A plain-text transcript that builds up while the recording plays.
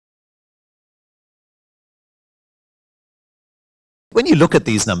When you look at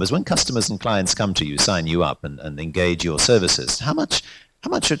these numbers, when customers and clients come to you, sign you up and engage your services, how much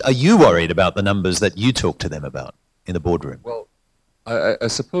are you worried about the numbers that you talk to them about in the boardroom? Well, I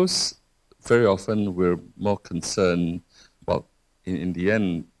suppose very often we're more concerned, well, in the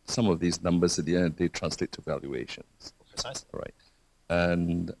end, some of these numbers at the end, they translate to valuations. Precisely. Right.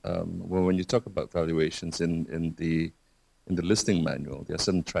 And when you talk about valuations in the listing manual, there are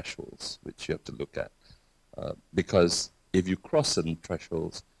certain thresholds which you have to look at. Because if you cross certain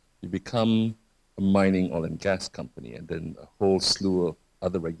thresholds, you become a mining oil and gas company, and then a whole slew of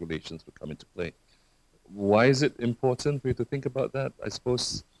other regulations will come into play. Why is it important for you to think about that? I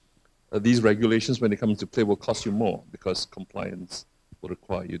suppose these regulations, when they come into play, will cost you more because compliance will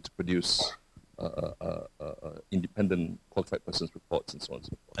require you to produce independent qualified persons reports and so on and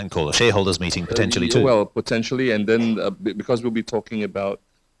so forth. And call a shareholders meeting potentially too. Well, potentially, and then because we'll be talking about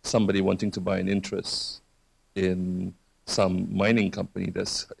somebody wanting to buy an interest in some mining company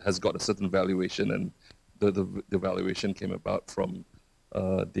that has got a certain valuation, and the valuation came about from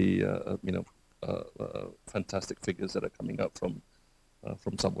fantastic figures that are coming up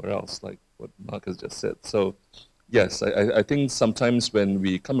from somewhere else, like what Mark has just said. So, yes, I think sometimes when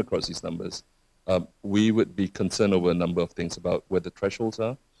we come across these numbers, we would be concerned over a number of things about where the thresholds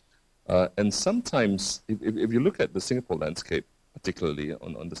are. And sometimes, if you look at the Singapore landscape, particularly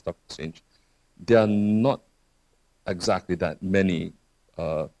on the stock exchange, there are not exactly that many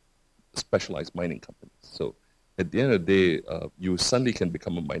specialized mining companies. So at the end of the day, you suddenly can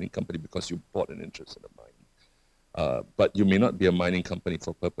become a mining company because you bought an interest in a mine. But you may not be a mining company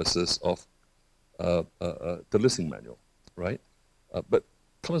for purposes of the listing manual, right? But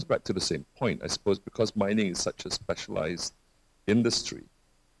comes back to the same point, I suppose, because mining is such a specialized industry.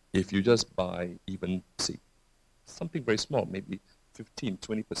 If you just buy even, something very small, maybe 15,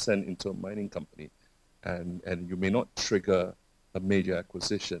 20% into a mining company, and you may not trigger a major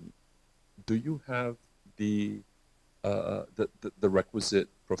acquisition, do you have the requisite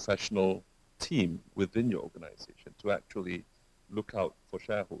professional team within your organization to actually look out for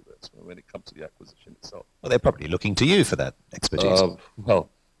shareholders when it comes to the acquisition itself? Well, they're probably looking to you for that expertise. Well,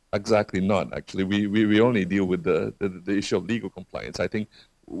 exactly not, actually. We only deal with the issue of legal compliance. I think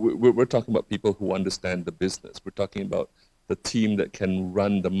we're talking about people who understand the business. We're talking about the team that can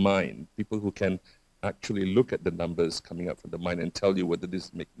run the mine, people who can actually look at the numbers coming up from the mine and tell you whether this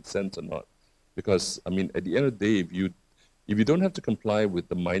is making sense or not. Because, I mean, at the end of the day, if you don't have to comply with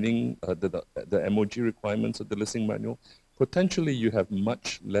the mining, the MOG requirements of the listing manual, potentially you have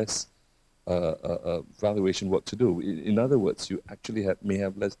much less valuation work to do. In other words, you actually may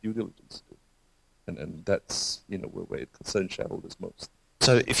have less due diligence to do. And that's, where it concerns shareholders most.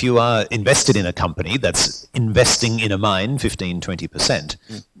 So if you are invested in a company that's investing in a mine, 15, 20%,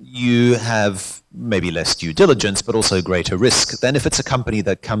 you have maybe less due diligence, but also greater risk than if it's a company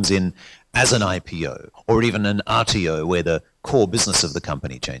that comes in as an IPO or even an RTO where the core business of the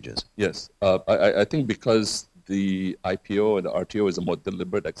company changes. Yes, I think because the IPO and the RTO is a more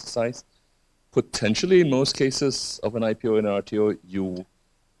deliberate exercise, potentially in most cases of an IPO and an RTO, you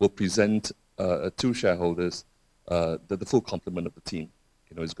will present to shareholders the full complement of the team.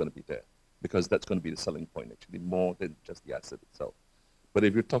 Is going to be there, because that's going to be the selling point, actually, more than just the asset itself. But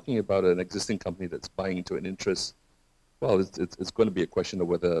if you're talking about an existing company that's buying into an interest, well, it's going to be a question of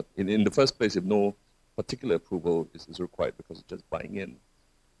whether, in the first place, if no particular approval is required because it's just buying in,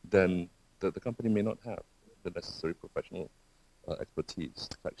 then the company may not have the necessary professional expertise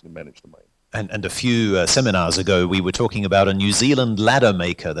to actually manage the mine. And a few seminars ago, we were talking about a New Zealand ladder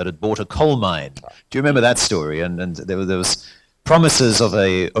maker that had bought a coal mine. Do you remember that story? And there was promises of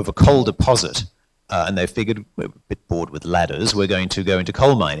a coal deposit, and they figured, we're a bit bored with ladders, we're going to go into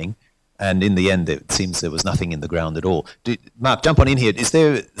coal mining, and in the end it seems there was nothing in the ground at all. Mark, jump on in here. Is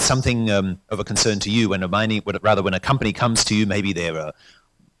there something of a concern to you when when a company comes to you, maybe they're a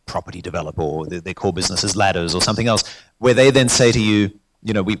property developer or their core business is ladders or something else, where they then say to you,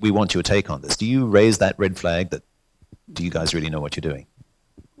 we want your take on this? Do you raise that red flag that, do you guys really know what you're doing?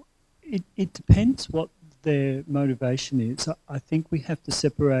 It depends what their motivation is. I think we have to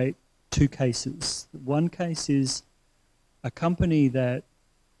separate two cases. One case is a company that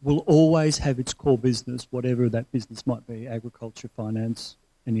will always have its core business, whatever that business might be, agriculture, finance,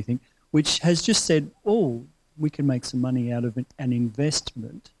 anything, which has just said, we can make some money out of an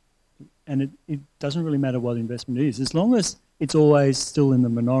investment, and it doesn't really matter what investment it is. As long as it's always still in the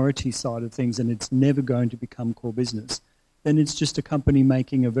minority side of things and it's never going to become core business, then it's just a company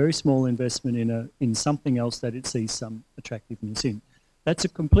making a very small investment in something else that it sees some attractiveness in. That's a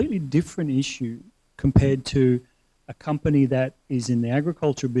completely different issue compared to a company that is in the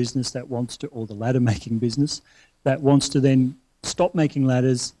agriculture business that wants to, or the ladder making business, that wants to then stop making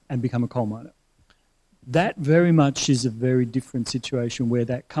ladders and become a coal miner. That very much is a very different situation where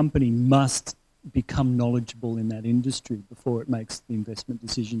that company must become knowledgeable in that industry before it makes the investment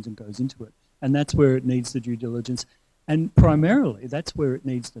decisions and goes into it. And that's where it needs the due diligence. And primarily, that's where it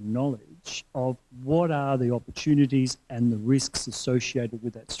needs the knowledge of what are the opportunities and the risks associated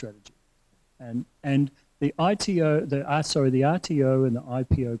with that strategy. And the RTO and the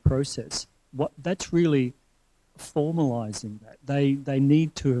IPO process, that's really formalising that. They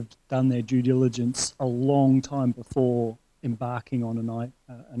need to have done their due diligence a long time before embarking on an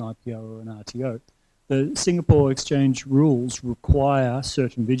IPO or an RTO. The Singapore Exchange rules require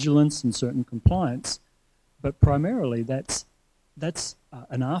certain vigilance and certain compliance, but primarily that's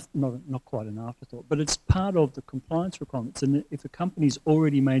not quite an afterthought, but it's part of the compliance requirements. And if a company's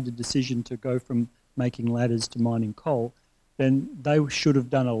already made the decision to go from making ladders to mining coal, then they should have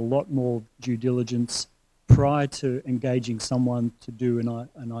done a lot more due diligence prior to engaging someone to do an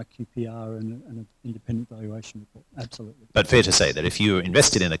IQPR and an independent valuation report. Absolutely. But fair to say that if you're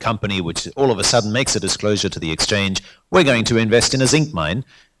invested in a company which all of a sudden makes a disclosure to the exchange, we're going to invest in a zinc mine,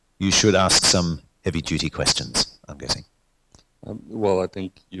 you should ask some heavy-duty questions, I'm guessing. Well, I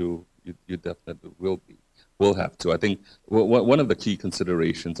think you definitely will have to. I think one of the key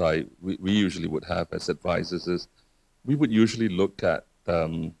considerations we usually would have as advisors is we would usually look at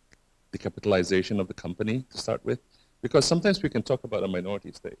the capitalization of the company to start with, because sometimes we can talk about a minority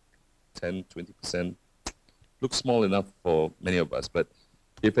stake, 10, 20%, looks small enough for many of us, but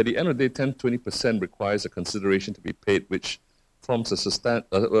if at the end of the day 10, 20% requires a consideration to be paid, which forms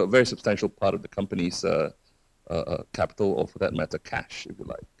a very substantial part of the company's capital, or for that matter, cash, if you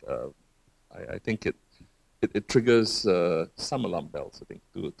like, I think it triggers some alarm bells, I think,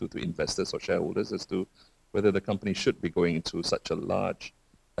 to investors or shareholders as to whether the company should be going into such a large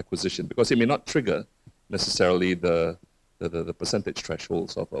acquisition, because it may not trigger necessarily the percentage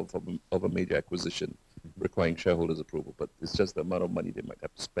thresholds of a major acquisition requiring shareholders' approval, but it's just the amount of money they might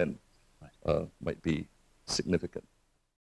have to spend might be significant.